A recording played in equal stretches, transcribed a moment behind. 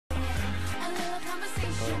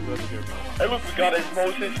Hey, look, we got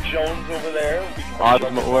Osmosis Jones over there.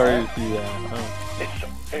 Where is he at?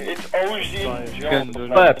 It's Ozzy Jones.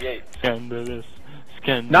 Left. Scandalous.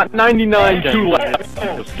 Scandalous. Not 99, 2 left.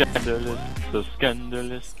 So scandalous. So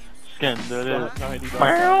scandalous. Scandalous. No,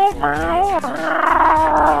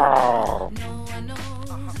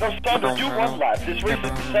 Sandra, do one lap. This race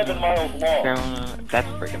is 7 miles long. That's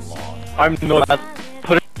freaking long. I'm not.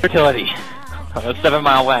 Put a fertility. A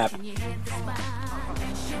 7-mile lap.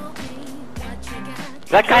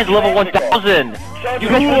 That guy's level 1000! You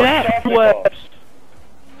guys see that?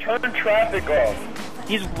 Turn traffic off.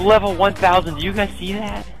 He's level 1000. Do you guys see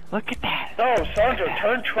that? Look at that. No, Sandra,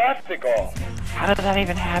 turn traffic off. How did that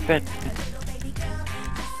even happen?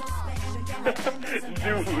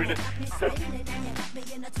 Dude.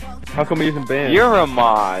 How come he isn't banned? You're a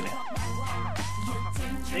mod.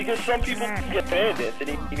 Because some people get banned,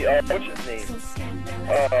 Anthony. What's his name?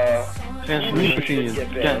 Scandalous. Get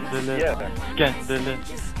banned. Scandalous. Yeah. Scandalous.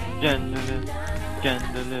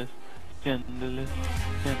 Scandalous. Scandalous.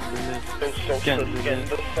 Scandalous. Scandalous.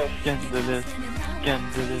 Scandalous. Scandalous.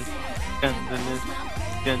 Scandalous. Scandalous.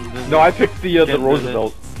 Scandalous. No, I picked the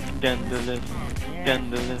Roosevelt. Scandalous.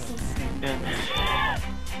 Scandalous.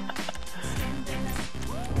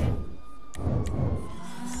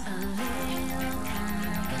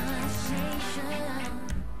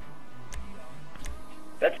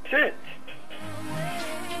 That's it.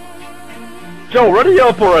 Joe, ready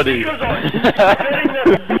up already! Because I'm betting that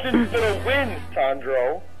Roosevelt gonna win,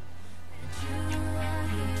 Sandro.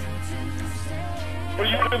 For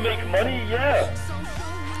you to make money, yeah.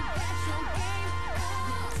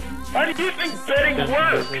 How do you think betting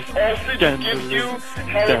works? Austin gives you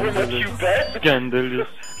however much you bet? Scandalous.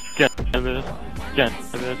 Scandalous.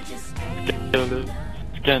 Scandalous.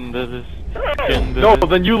 Scandalous. Scandalous. No,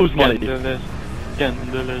 then you lose money. Scandalous.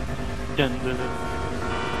 Scandalous. Scandalous.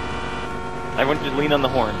 Everyone just lean on the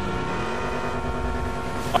horn.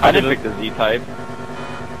 I didn't pick the Z-type.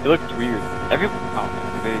 It looked weird.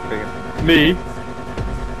 Me.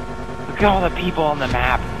 Look at all the people on the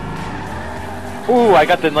map. Ooh, I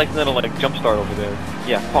got the nice little like jump start over there.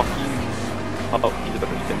 Yeah, fuck you. Oh, he's about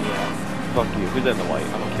to spin me out. Fuck you. Who's in the white?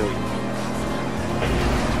 I'm gonna kill you.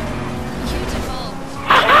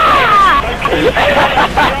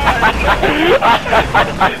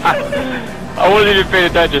 I wasn't even paying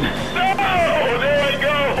attention. No! There I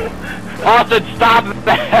go! Austin, stop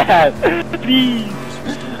that! Please!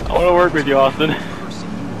 I want to work with you, Austin.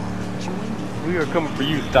 We are coming for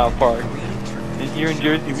you, South Park. And here in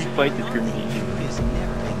Jersey, we fight discrimination.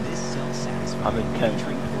 I'm in 10th.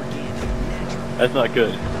 That's not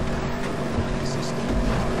good.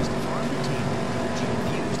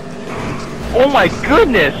 Oh my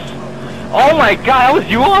goodness! Oh my god, that was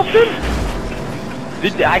you, Austin?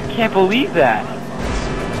 I can't believe that.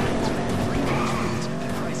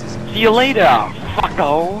 See you later,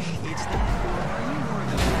 fucko.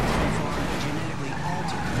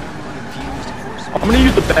 I'm gonna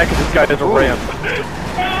use the back of this guy as a ramp.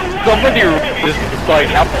 Somebody just like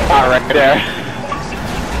out right there.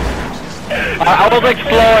 I was like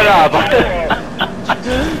slowing up.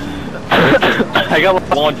 I got like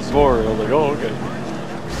launched forward. I was like, oh okay.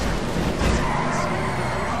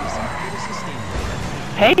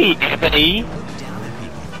 Hey, Anthony.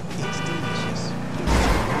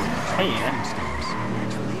 Hey,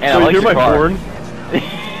 and I like hear your my car. horn?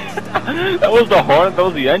 That was the horn. That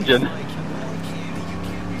was the engine.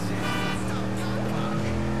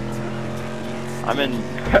 I'm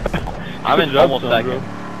in almost second.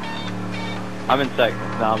 I'm in second.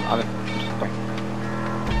 No, I'm in.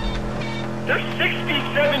 There's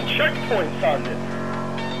 67 checkpoints on this.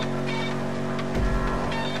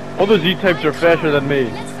 All the Z-types are faster than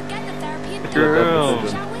me. Girl,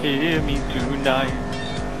 hear me tonight.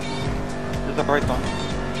 Is that the right song?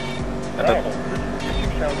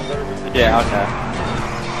 Yeah, okay.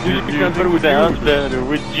 Music sounds better with sounds juice. better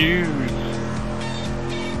with juice.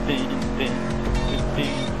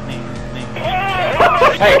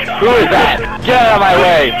 Hey, who is that? Get out of my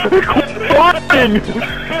way!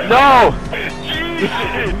 No!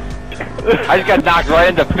 I just got knocked right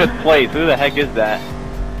into 5th place. Who the heck is that?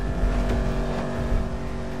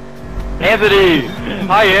 Anthony!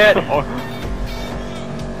 Hi, Ed!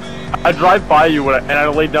 I drive by you and I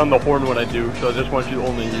lay down the horn when I do, so I just want you to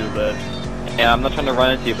only hear that. Yeah, I'm not trying to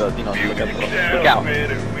run into you, but you know, look out.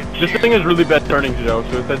 This thing is really bad turning, Joe,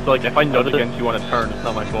 so if it's like, if I nudge against you on a turn, it's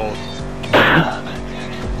not my fault.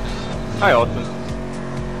 Hi, Austin.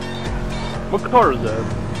 What car is that?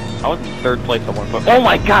 I was in 3rd place at one point. Oh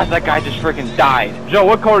my god, that guy just freaking died! Joe,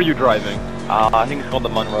 what car are you driving? I think it's called the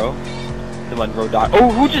Monroe. The Monroe died.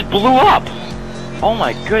 Oh, who just blew up? Oh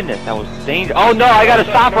my goodness, that was dangerous. Oh no, I gotta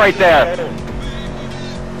stop right there.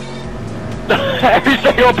 Every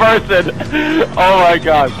single person. Oh my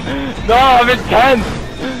god. No, I'm in 10th.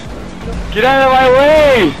 Get out of my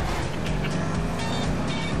way.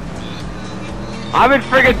 I'm in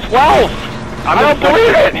friggin' 12th. I don't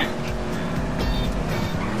believe it.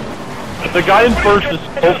 The guy in first is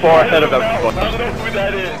so far ahead of everybody. I don't know who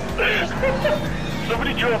that is.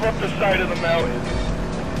 Somebody drove up the side of the mountain.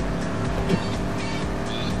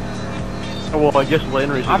 Oh, well, I guess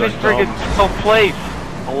land races I'm are in friggin' 12th place.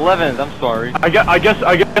 11th, I'm sorry. I guess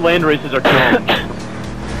land races are dumb.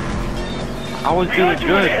 I was We doing gotta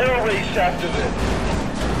do an good. air race after this.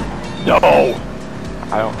 No!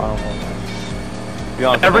 I don't know. Be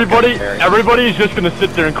honest, Everybody's just gonna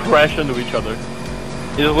sit there and crash into each other.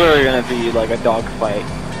 It's literally gonna be like a dog fight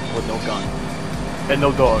with no gun. And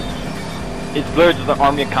no dogs. It's literally just an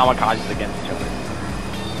army of kamikazes against each other.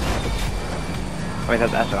 I mean,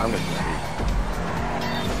 that's what I'm gonna do.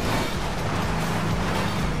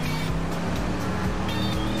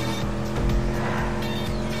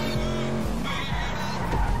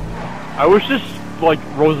 I wish this, like,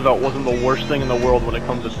 Roosevelt wasn't the worst thing in the world when it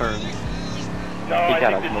comes to turns. No, I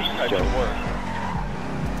got think this is osmosis kind of joke. worse.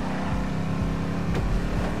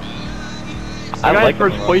 The guy in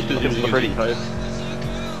first place is using pretty. a type.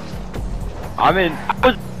 I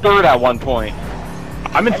was third at one point.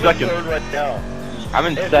 I'm in I'm second. third right now. I'm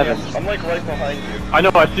in Hey, 7th. man, I'm like right behind you. I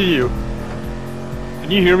know, I see you.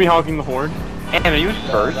 Can you hear me honking the horn? And are you in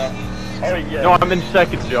first? No. Oh yeah. No, I'm in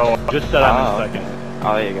second, Joe. I just said I'm in okay. second.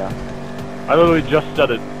 Oh, there you go. I literally just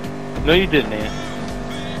said it. No, you didn't, Ian.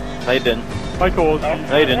 No, you didn't. Hi, Cole.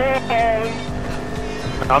 No, you didn't.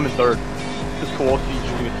 I'm in third. This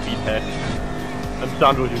Kowalski's using a speed hack. And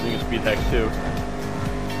Sandro's using a speed hack too.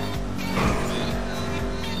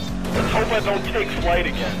 Let's hope I don't take flight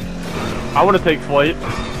again. I want to take flight.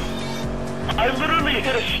 I literally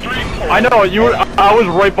hit a street pole. I know, I was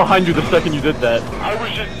right behind you the second you did that. I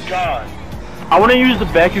was just gone. I want to use the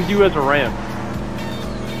back of you as a ramp.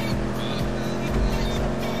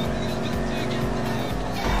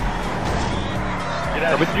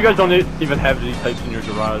 I bet you guys don't even have these types in your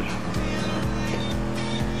garage.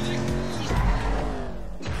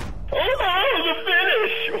 Oh, the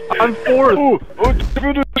finish! I'm fourth!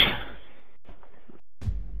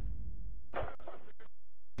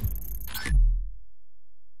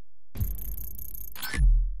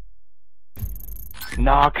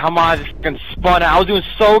 No, come on, I just fucking spun out. I was doing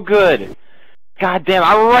so good. God damn,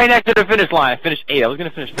 I'm right next to the finish line. I finished 8. I was gonna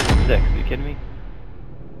finish 6. Are you kidding me?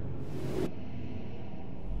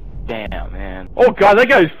 Damn, man. Oh god, that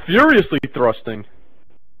guy's furiously thrusting.